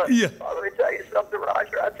Clinton. You know, let me tell you something,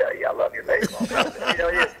 Roger. I tell you, I love your baseball.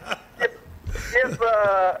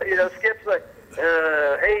 You know, Skip's like.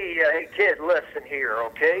 Hey, kid, listen here,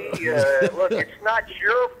 okay? Look, it's not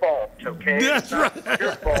your fault, okay? That's right. It's not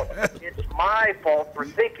your fault. It's my fault for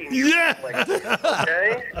thinking you like this,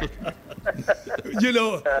 okay? You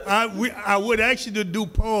know, I would actually do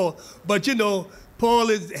Paul, but, you know, Paul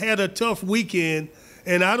has had a tough weekend,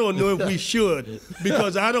 and I don't know if we should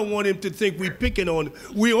because I don't want him to think we're picking on him.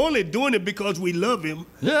 We're only doing it because we love him,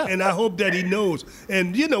 and I hope that he knows.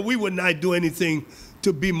 And, you know, we would not do anything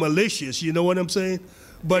to be malicious, you know what I'm saying?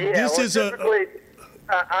 But this is I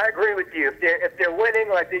agree with you. If they're winning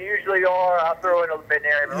like they usually are, I'll throw in a bit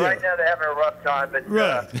there. But right now they're having a rough time. But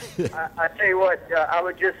I tell you what, I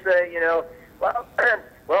would just say, you know, well,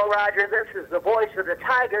 Well, Roger, this is the voice of the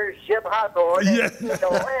Tigers, Jim Hawthorne. Yeah.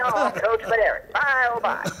 Well, Coach Madera. Bye, oh,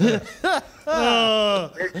 bye.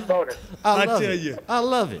 Here's your bonus. I tell you. I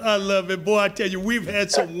love it. I love it. Boy, I tell you, we've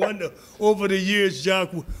had some over the years,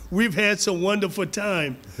 Jacques, we've had some wonderful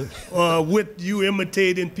time with you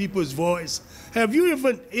imitating people's voice. Have you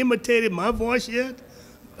ever imitated my voice yet?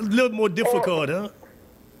 A little more difficult, huh?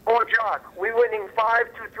 Oh, Jacques, we winning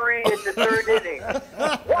 5-3 in the third inning.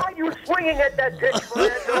 Why are you swinging at that pitch,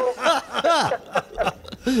 Fernando?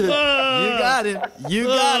 You got him. You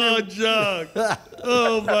got him. Jacques.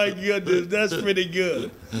 Oh, my goodness. That's pretty good.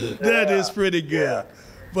 That is pretty good. Yeah.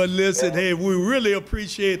 But listen, hey, we really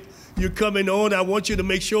appreciate you coming on. I want you to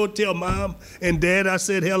make sure to tell Mom and Dad I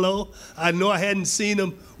said hello. I know I hadn't seen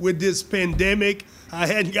them with this pandemic. I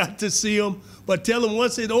hadn't got to see them. But tell them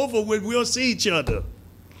once it's over with, we'll see each other.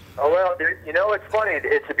 Oh, well, you know, it's funny.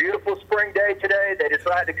 It's a beautiful spring day today. They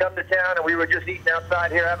decided to come to town, and we were just eating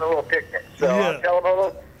outside here having a little picnic. So I'll tell them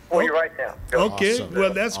hello for you right now. Okay, Awesome.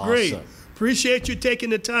 well, that's great. Appreciate you taking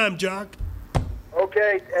the time, Jacques.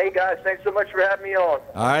 Okay. Hey, guys, thanks so much for having me on.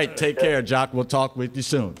 All right, take care, Jacques. We'll talk with you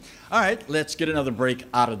soon. All right, let's get another break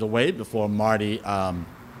out of the way before Marty.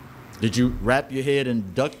 Did you wrap your head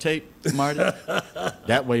in duct tape, Marty?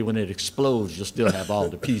 That way, when it explodes, you'll still have all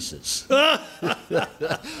the pieces.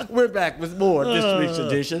 We're back with more of this week's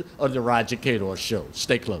edition of the Roger Cador Show.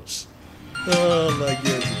 Stay close. Oh, my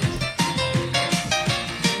goodness.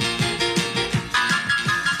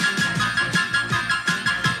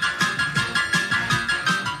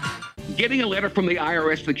 Getting a letter from the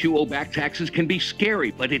IRS that you owe back taxes can be scary,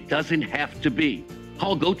 but it doesn't have to be.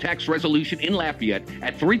 Call Go Tax Resolution in Lafayette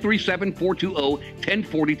at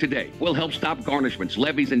 337-420-1040 today. We'll help stop garnishments,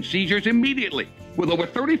 levies, and seizures immediately. With over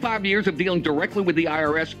 35 years of dealing directly with the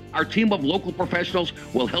IRS, our team of local professionals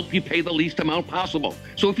will help you pay the least amount possible.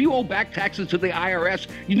 So if you owe back taxes to the IRS,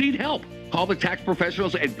 you need help. Call the tax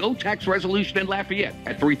professionals at Go Tax Resolution in Lafayette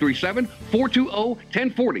at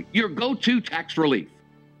 337-420-1040. Your go-to tax relief.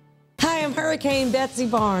 Hi, I'm Hurricane Betsy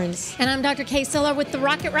Barnes. And I'm Dr. Kay Siller with the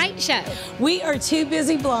Rocket Right Show. We are two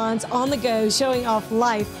busy blondes on the go showing off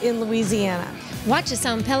life in Louisiana. Watch us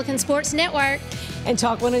on Pelican Sports Network. And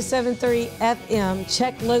Talk 107.3 FM.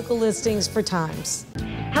 Check local listings for times.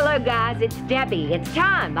 Hello, guys. It's Debbie. It's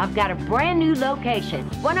time. I've got a brand new location.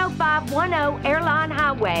 10510 Airline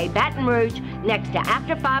Highway, Baton Rouge, next to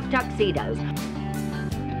After 5 Tuxedos.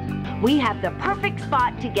 We have the perfect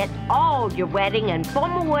spot to get all your wedding and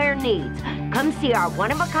formal wear needs. Come see our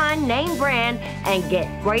one-of-a-kind name brand and get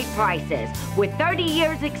great prices. With 30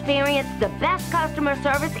 years experience, the best customer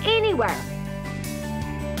service anywhere.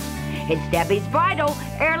 It's Debbie's Bridal,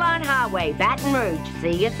 Airline Highway, Baton Rouge.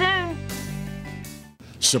 See you soon.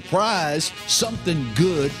 Surprise, something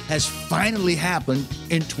good has finally happened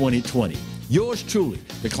in 2020. Yours truly,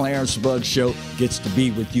 the Clarence Buggs Show, gets to be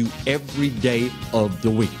with you every day of the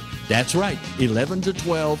week. That's right, 11 to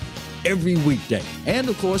 12 every weekday. And,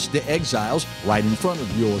 of course, the Exiles right in front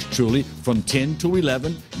of yours truly from 10 to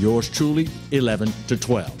 11, yours truly 11 to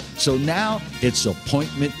 12. So now it's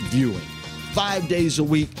appointment viewing. 5 days a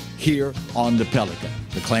week here on the Pelican.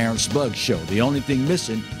 The Clarence Buggs Show. The only thing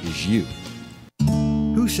missing is you.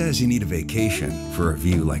 Who says you need a vacation for a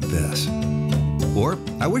view like this? Or,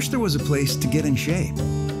 I wish there was a place to get in shape.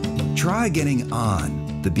 Try getting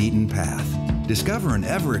on the beaten path. Discover an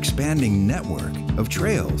ever-expanding network of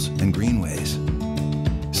trails and greenways.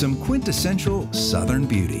 Some quintessential southern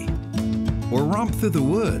beauty. Or romp through the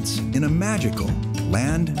woods in a magical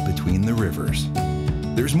land between the rivers.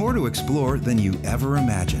 There's more to explore than you ever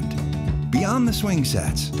imagined. Beyond the swing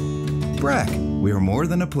sets. Breck, we are more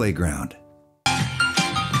than a playground.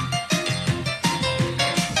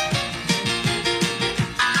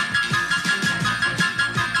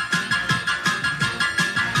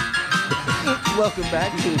 Welcome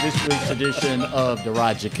back to this week's edition of the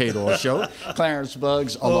Roger Cador Show. Clarence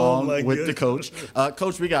Buggs along with the coach.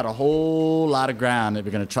 Coach, we got a whole lot of ground that we're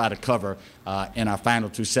going to try to cover in our final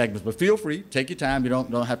two segments. But feel free, take your time. You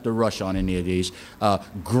don't have to rush on any of these.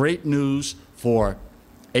 Great news for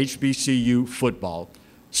HBCU football.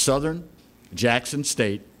 Southern Jackson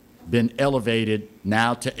State been elevated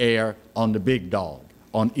now to air on the Big Dog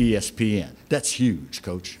on ESPN. That's huge,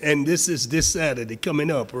 Coach. And this is this Saturday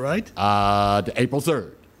coming up, right? April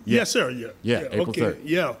 3rd. Yeah. Yes, sir. Yeah, April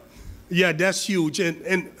 3rd. Yeah, that's huge.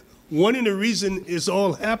 And one of the reasons it's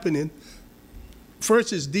all happening,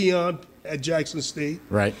 first is Dion at Jackson State.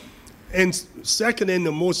 Right. And second, and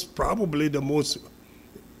probably the most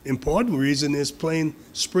important reason is playing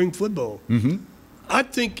spring football. Mm-hmm. I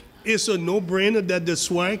think it's a no-brainer that the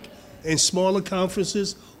SWAC and smaller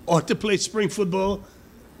conferences ought to play spring football.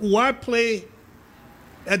 Why play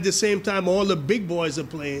at the same time, all the big boys are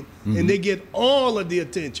playing, and they get all of the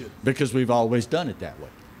attention. Because we've always done it that way.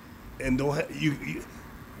 And don't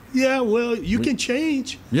yeah, well, you can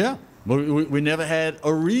change. Yeah, but we never had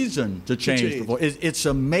a reason to change before. It's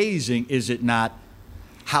amazing, is it not,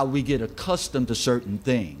 how we get accustomed to certain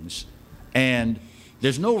things, and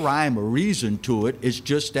there's no rhyme or reason to it. It's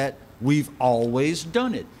just that we've always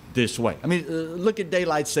done it this way. I mean, look at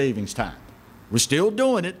daylight savings time. We're still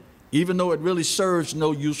doing it, even though it really serves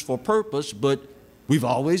no useful purpose, but we've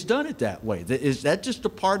always done it that way. Is that just a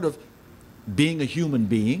part of being a human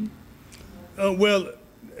being? Well,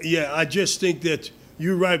 yeah, I just think that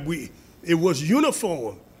you're right. It was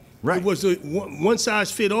uniform. Right. It was a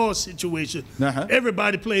one-size-fit-all situation.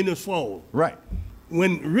 Everybody playing in fall. Right.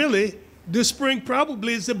 When really, the spring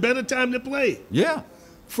probably is a better time to play. Yeah.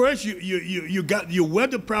 First, you got your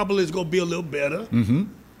weather probably is going to be a little better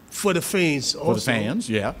for the fans also. For the fans,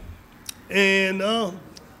 yeah. And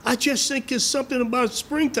I just think it's something about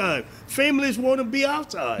springtime. Families want to be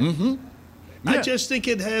outside. Yeah. I just think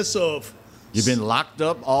it has You've been locked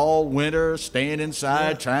up all winter, staying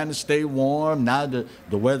inside, trying to stay warm. Now the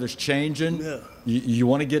weather's changing. Yeah. You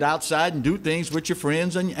want to get outside and do things with your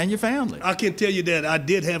friends and your family. I can tell you that I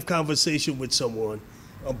did have conversation with someone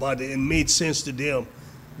about it and made sense to them.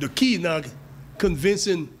 The key now,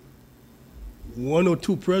 convincing one or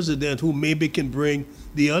two presidents who maybe can bring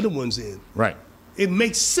the other ones in. Right. It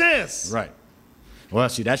makes sense. Right. Well,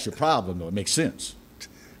 see, that's your problem, though. It makes sense.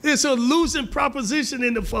 It's a losing proposition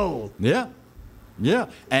in the fall. Yeah. Yeah.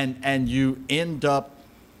 And you end up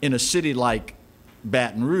in a city like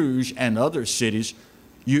Baton Rouge and other cities,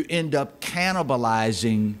 you end up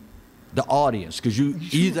cannibalizing the audience because you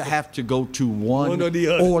either have to go to one or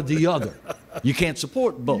the other. You can't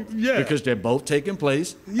support both because they're both taking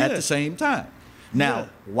place at the same time. Now,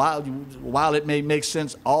 while it may make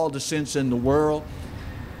sense, all the sense in the world,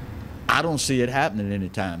 I don't see it happening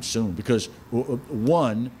anytime soon because,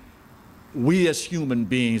 one, we as human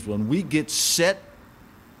beings, when we get set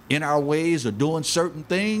in our ways of doing certain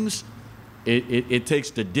things, it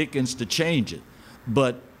takes the dickens to change it.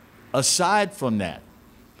 But aside from that,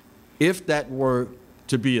 if that were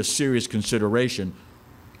to be a serious consideration,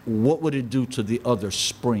 what would it do to the other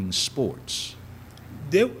spring sports?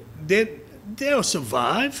 They'll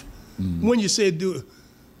survive. When you say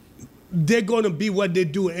they're going to be what they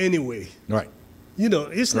do anyway. Right. You know,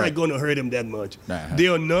 it's not going to hurt them that much. They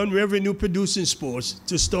are non-revenue producing sports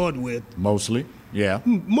to start with. Mostly, yeah.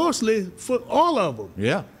 Mostly for all of them.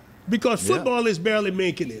 Yeah. Because football is barely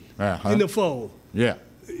making it in the fall. Yeah.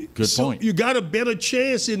 Good point. You got a better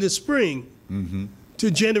chance in the spring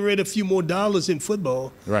to generate a few more dollars in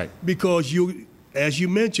football. Right. Because you, as you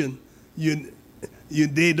mentioned,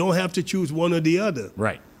 they don't have to choose one or the other.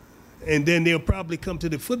 Right. And then they'll probably come to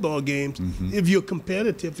the football games if you're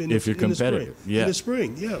competitive in the spring. Yeah. In the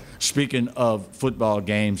spring, yeah. Speaking of football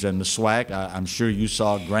games and the SWAC, I'm sure you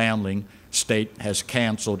saw Grambling State has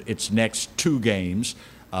canceled its next 2 games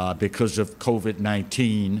because of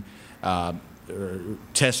COVID-19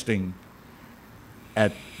 testing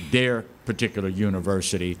at their particular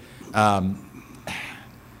university.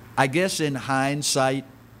 I guess in hindsight,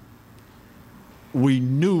 we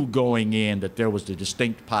knew going in that there was the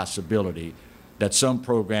distinct possibility that some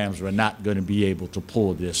programs were not going to be able to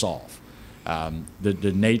pull this off.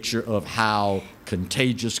 The nature of how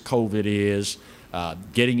contagious COVID is,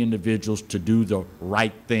 getting individuals to do the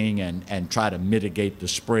right thing and try to mitigate the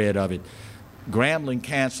spread of it. Grambling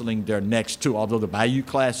canceling their next 2, although the Bayou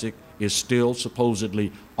Classic is still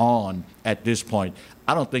supposedly on at this point.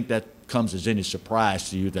 I don't think that comes as any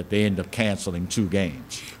surprise to you that they end up canceling 2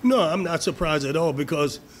 games. No, I'm not surprised at all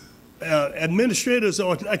because administrators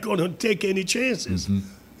are not going to take any chances.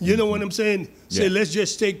 You know what I'm saying? Say, let's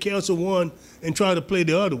just cancel one and try to play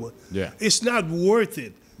the other one. Yeah. It's not worth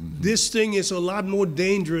it. This thing is a lot more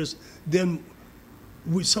dangerous than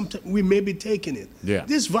we may be taking it. Yeah.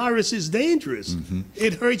 This virus is dangerous.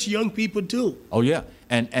 It hurts young people too. Oh yeah,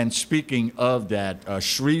 and speaking of that,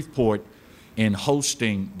 Shreveport, in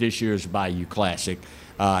hosting this year's Bayou Classic,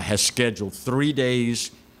 has scheduled 3 days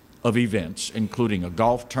of events, including a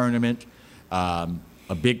golf tournament, a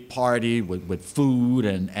big party with food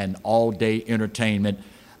and all-day entertainment.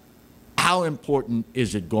 How important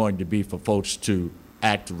is it going to be for folks to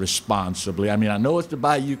act responsibly? I mean, I know it's the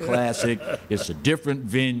Bayou Classic. It's a different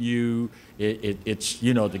venue. It's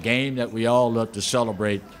the game that we all love to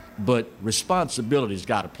celebrate, but responsibility's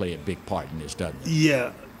got to play a big part in this, doesn't it?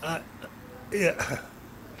 Yeah.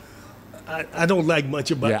 I don't like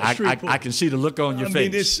much about Shreveport. I can see the look on your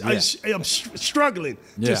face. I'm struggling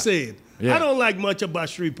to say it. I don't like much about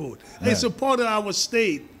Shreveport. It's a part of our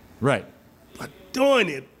state. Right. But darn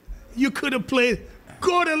it, you could have played.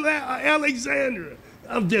 Go to Alexandria.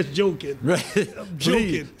 I'm just joking. Right. I'm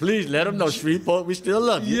joking. Please let them know, Shreveport, we still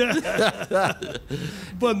love you. Yeah.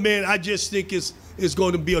 But, man, I just think it's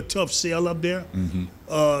going to be a tough sell up there.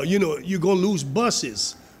 You know, you're going to lose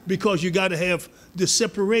buses because you got to have the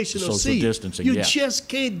separation of seats. Social distancing, You just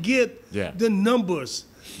can't get the numbers.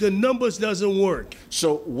 The numbers doesn't work.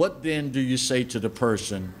 So what then do you say to the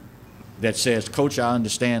person that says, Coach, I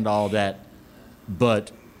understand all that,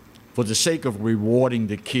 but for the sake of rewarding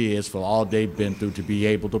the kids for all they've been through to be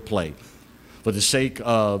able to play, for the sake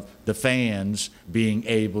of the fans being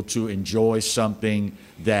able to enjoy something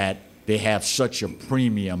that they have such a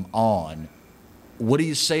premium on, what do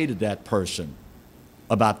you say to that person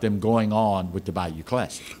about them going on with the Bayou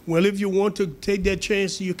Classic? Well, if you want to take that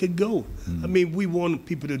chance, you can go. I mean, we want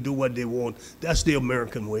people to do what they want. That's the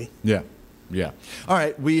American way. Yeah, yeah. All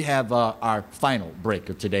right, we have our final break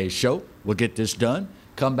of today's show. We'll get this done,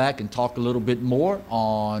 come back and talk a little bit more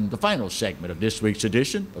on the final segment of this week's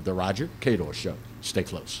edition of the Roger Cador Show. Stay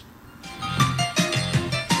close.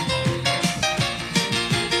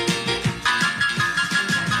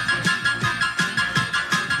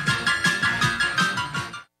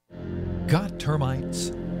 Got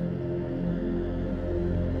termites?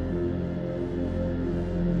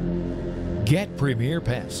 Get Premier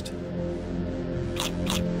Pest.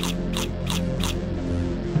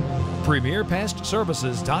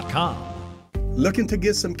 PremierPestServices.com. Looking to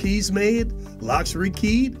get some keys made, locks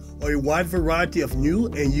rekeyed, or a wide variety of new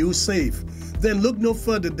and used safe? Then look no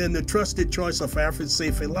further than the trusted choice of Alfred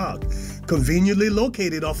Safe and Lock, conveniently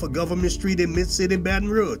located off of Government Street in Mid-City, Baton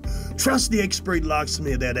Rouge. Trust the expert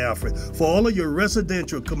locksmith at Alfred for all of your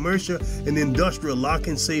residential, commercial, and industrial lock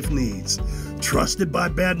and safe needs. Trusted by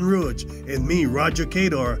Baton Rouge and me, Roger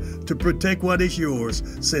Cador, to protect what is yours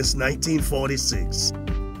since 1946.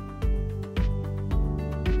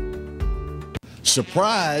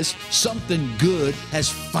 Surprise, something good has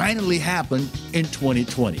finally happened in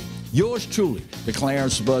 2020. Yours truly, the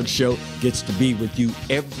Clarence Bugg Show, gets to be with you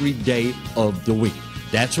every day of the week.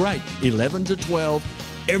 That's right, 11 to 12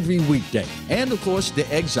 every weekday. And, of course, the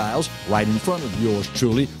Exiles right in front of yours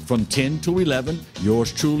truly from 10 to 11,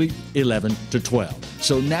 yours truly 11 to 12.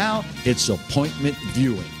 So now it's appointment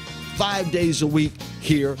viewing. 5 days a week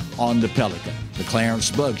here on the Pelican. The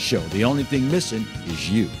Clarence Bugg Show. The only thing missing is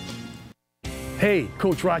you. Hey,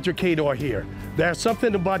 Coach Roger Cador here. There's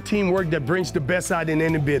something about teamwork that brings the best out in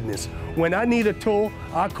any business. When I need a tow,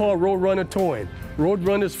 I call Roadrunner Towing.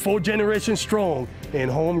 Roadrunner's 4 generations strong and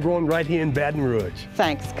homegrown right here in Baton Rouge.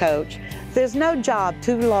 Thanks, Coach. There's no job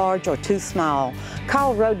too large or too small.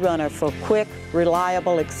 Call Roadrunner for quick,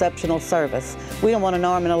 reliable, exceptional service. We don't want an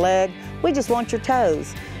arm and a leg, we just want your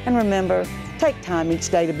toes. And remember, take time each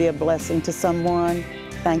day to be a blessing to someone.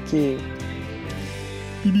 Thank you.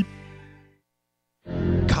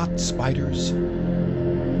 Caught spiders?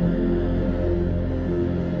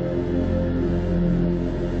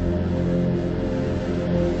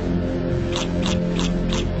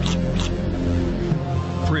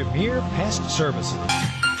 Premier Pest Services.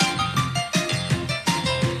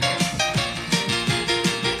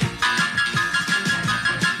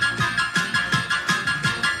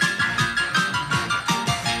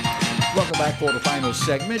 Welcome back for the final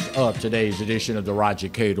segment of today's edition of the Roger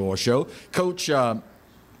Cador Show. Coach,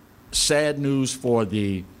 sad news for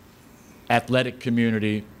the athletic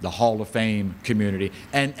community, the Hall of Fame community,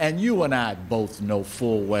 and you and I both know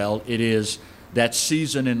full well it is that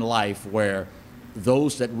season in life where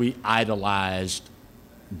those that we idolized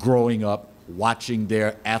growing up, watching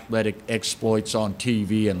their athletic exploits on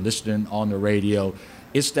TV and listening on the radio,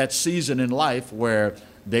 it's that season in life where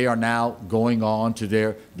they are now going on to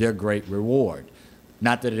their great reward.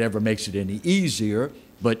 Not that it ever makes it any easier,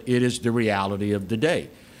 but it is the reality of the day.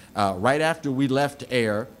 Right after we left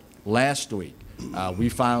air last week, we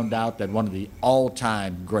found out that one of the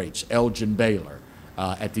all-time greats, Elgin Baylor,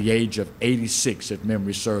 at the age of 86, if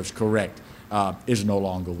memory serves correct, is no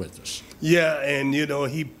longer with us. Yeah, and you know,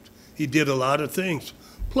 he did a lot of things.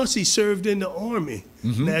 Plus, he served in the Army,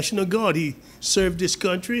 National Guard. He served his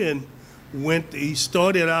country and he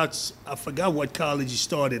started out, I forgot what college he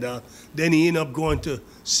started out. Then he ended up going to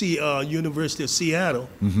University of Seattle,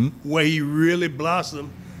 where he really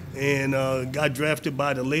blossomed and got drafted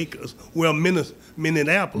by the Lakers. Well,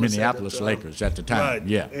 Minneapolis Lakers at the time, right.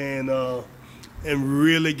 Yeah. And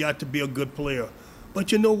really got to be a good player.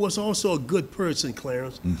 But you know what's also a good person,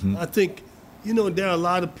 Clarence? I think, you know, there are a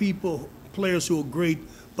lot of players who are great,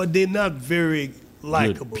 but they're not very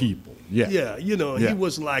likable. Good people, yeah. Yeah, you know, he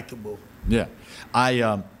was likable. Yeah.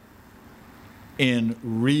 I, in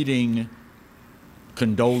reading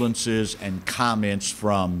condolences and comments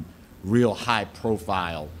from real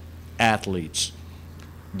high-profile athletes,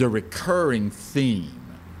 the recurring theme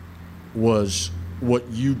was what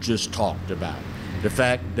you just talked about. The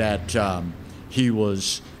fact that he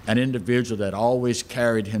was an individual that always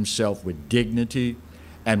carried himself with dignity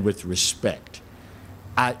and with respect.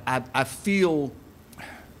 I feel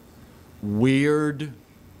weird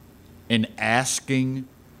in asking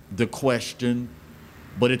the question,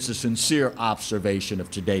 but it's a sincere observation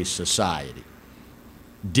of today's society.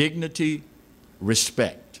 Dignity,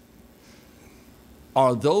 respect.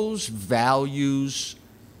 Are those values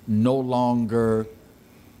no longer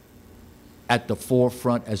at the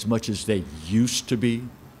forefront as much as they used to be?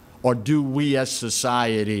 Or do we as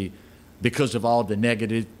society, because of all the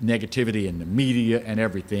negativity in the media and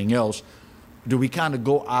everything else, do we kind of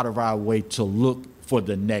go out of our way to look for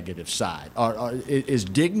the negative side? Is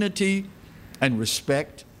dignity and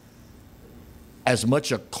respect as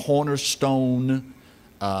much a cornerstone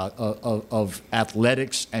of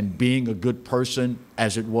athletics and being a good person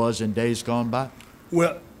as it was in days gone by?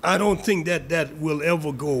 Well, I don't think that will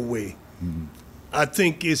ever go away. Mm-hmm. I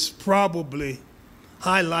think it's probably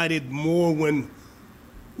highlighted more when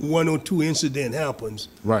one or two incident happens.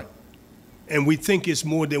 Right. And we think it's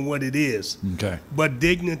more than what it is. Okay. But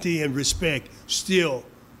dignity and respect still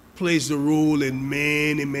plays the role in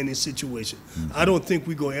many, many situations. Mm-hmm. I don't think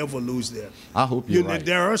we're going to ever lose that. I hope you're right.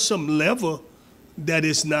 There are some level that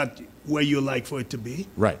is not where you like for it to be.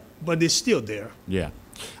 Right. But it's still there. Yeah.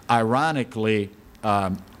 Ironically,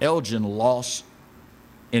 Elgin lost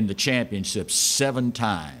in the championship 7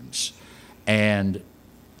 times. And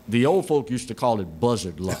the old folk used to call it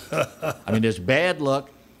buzzard luck. I mean, there's bad luck,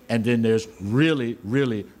 and then there's really,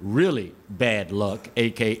 really, really bad luck,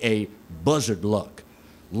 AKA buzzard luck.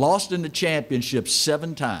 Lost in the championship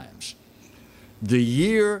 7 times. The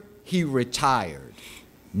year he retired,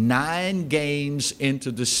 9 games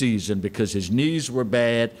into the season, because his knees were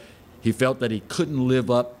bad, he felt that he couldn't live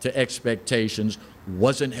up to expectations,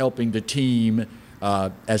 wasn't helping the team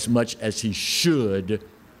as much as he should.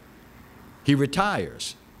 He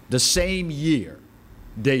retires. The same year,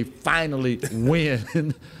 they finally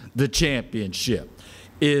win the championship.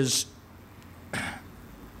 Does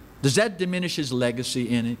that diminish his legacy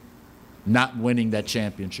in it, not winning that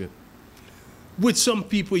championship? With some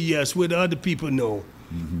people, yes. With other people, no.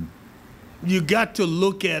 Mm-hmm. You got to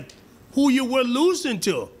look at who you were losing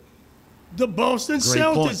to. The Boston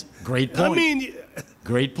Celtics. Great point. I mean,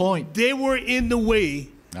 great point. They were in the way.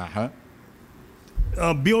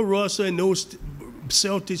 Bill Russell and those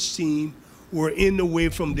Celtics team were in the way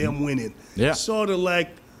from them winning. Yeah. Sort of like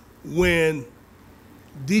when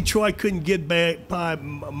Detroit couldn't get back by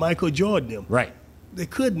Michael Jordan. Right. They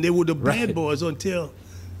couldn't. They were the bad boys until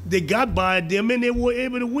they got by them and they were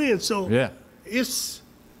able to win. So yeah. It's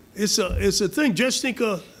a thing. Just think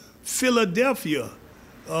of Philadelphia.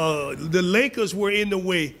 The Lakers were in the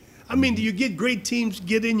way. I mean, you get great teams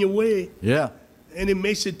get in your way. Yeah. And it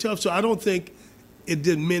makes it tough. So I don't think it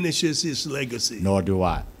diminishes his legacy. Nor do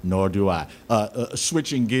I. Nor do I.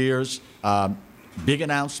 Switching gears, big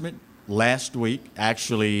announcement last week,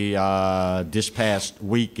 actually this past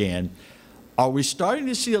weekend. Are we starting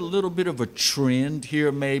to see a little bit of a trend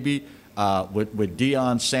here maybe with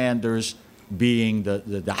Deion Sanders being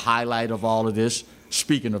the highlight of all of this?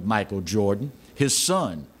 Speaking of Michael Jordan, his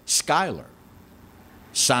son, Skylar,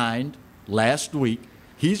 signed last week.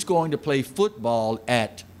 He's going to play football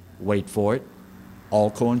at, wait for it,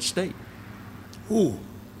 Alcorn State. Who?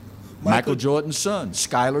 Michael Jordan's son,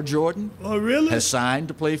 Skylar Jordan. Oh, really? Has signed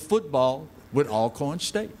to play football with Alcorn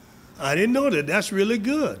State. I didn't know that. That's really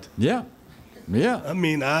good. Yeah. Yeah. I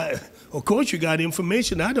mean, of course you got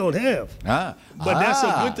information I don't have. But that's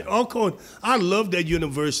a good thing. Alcorn, I love that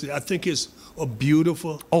university. I think it's a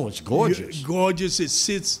beautiful. Oh, it's gorgeous. Gorgeous. It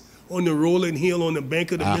sits on the rolling hill on the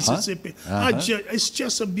bank of the Mississippi. It's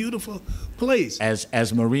just a beautiful place.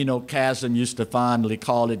 As Marino Chasm used to fondly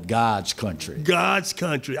call it, God's country. God's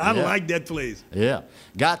country. I like that place. Yeah.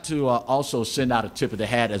 Got to also send out a tip of the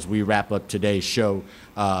hat as we wrap up today's show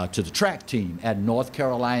to the track team at North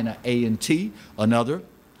Carolina A&T, another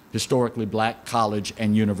historically black college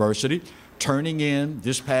and university, turning in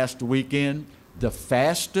this past weekend the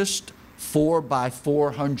fastest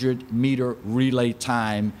 4x400 meter relay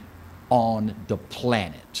time on the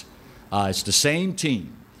planet. It's the same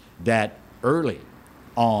team that early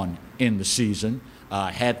on in the season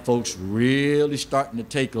had folks really starting to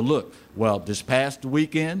take a look. Well, this past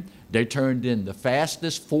weekend, they turned in the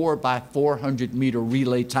fastest 4x400 meter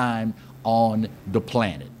relay time on the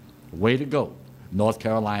planet. Way to go, North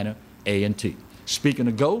Carolina A&T. Speaking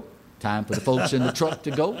of go, time for the folks in the truck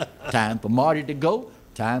to go, time for Marty to go,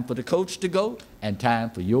 time for the coach to go, and time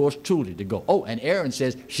for yours truly to go. Oh, and Erin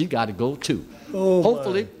says she got to go too. Oh,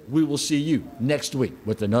 hopefully, we will see you next week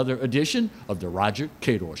with another edition of the Roger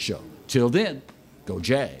Cador Show. Till then, go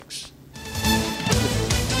Jags.